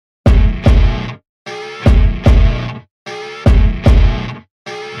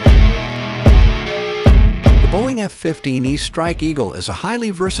F-15E Strike Eagle is a highly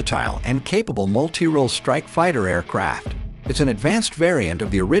versatile and capable multi-role strike fighter aircraft. It's an advanced variant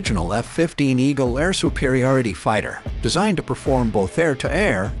of the original F-15 Eagle air superiority fighter, designed to perform both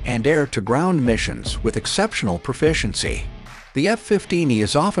air-to-air and air-to-ground missions with exceptional proficiency. The F-15E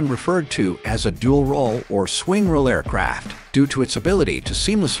is often referred to as a dual-role or swing-role aircraft due to its ability to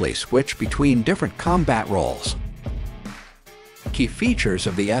seamlessly switch between different combat roles. Key features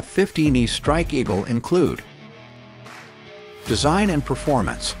of the F-15E Strike Eagle include design and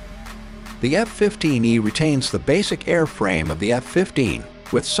performance. The F-15E retains the basic airframe of the F-15,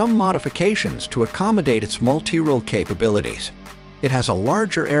 with some modifications to accommodate its multi-role capabilities. It has a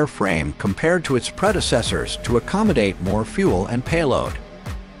larger airframe compared to its predecessors to accommodate more fuel and payload.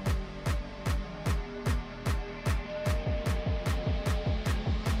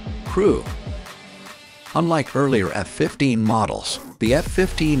 Crew. Unlike earlier F-15 models, the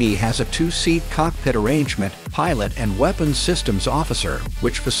F-15E has a two-seat cockpit arrangement, pilot and weapons systems officer,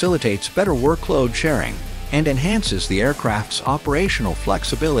 which facilitates better workload sharing and enhances the aircraft's operational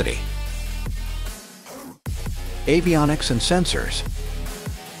flexibility. Avionics and sensors.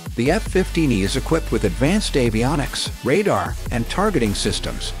 The F-15E is equipped with advanced avionics, radar, and targeting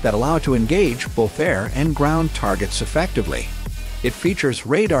systems that allow it to engage both air and ground targets effectively. It features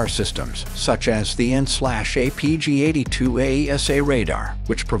radar systems such as the N/APG-82 AESA radar,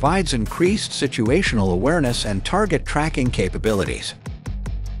 which provides increased situational awareness and target tracking capabilities.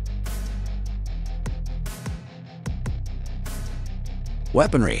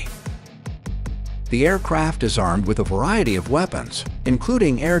 Weaponry. The aircraft is armed with a variety of weapons,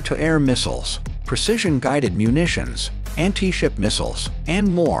 including air-to-air missiles, precision-guided munitions, anti-ship missiles,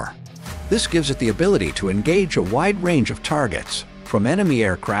 and more. This gives it the ability to engage a wide range of targets, from enemy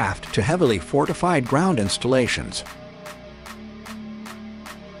aircraft to heavily fortified ground installations.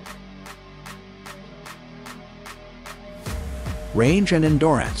 Range and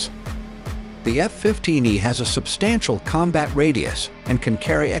endurance. The F-15E has a substantial combat radius and can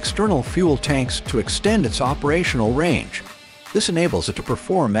carry external fuel tanks to extend its operational range. This enables it to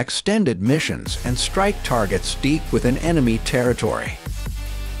perform extended missions and strike targets deep within enemy territory.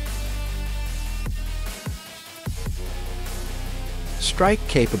 Strike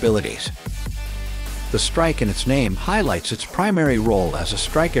capabilities. The Strike in its name highlights its primary role as a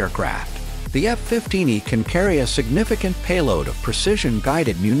strike aircraft. The F-15E can carry a significant payload of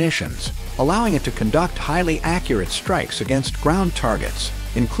precision-guided munitions, allowing it to conduct highly accurate strikes against ground targets,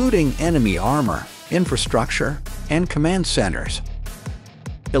 including enemy armor, infrastructure, and command centers.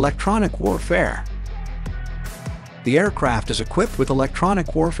 Electronic warfare. The aircraft is equipped with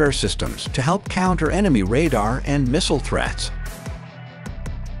electronic warfare systems to help counter enemy radar and missile threats.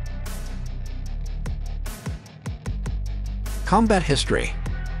 Combat history.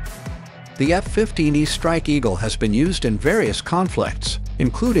 The F-15E Strike Eagle has been used in various conflicts,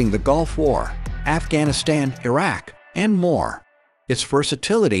 including the Gulf War, Afghanistan, Iraq, and more. Its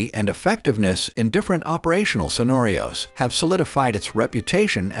versatility and effectiveness in different operational scenarios have solidified its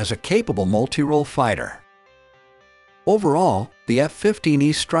reputation as a capable multi-role fighter. Overall, the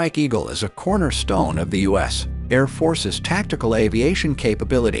F-15E Strike Eagle is a cornerstone of the U.S. Air Force's tactical aviation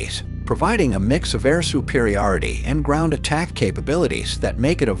capabilities, providing a mix of air superiority and ground attack capabilities that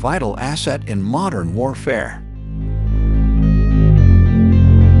make it a vital asset in modern warfare.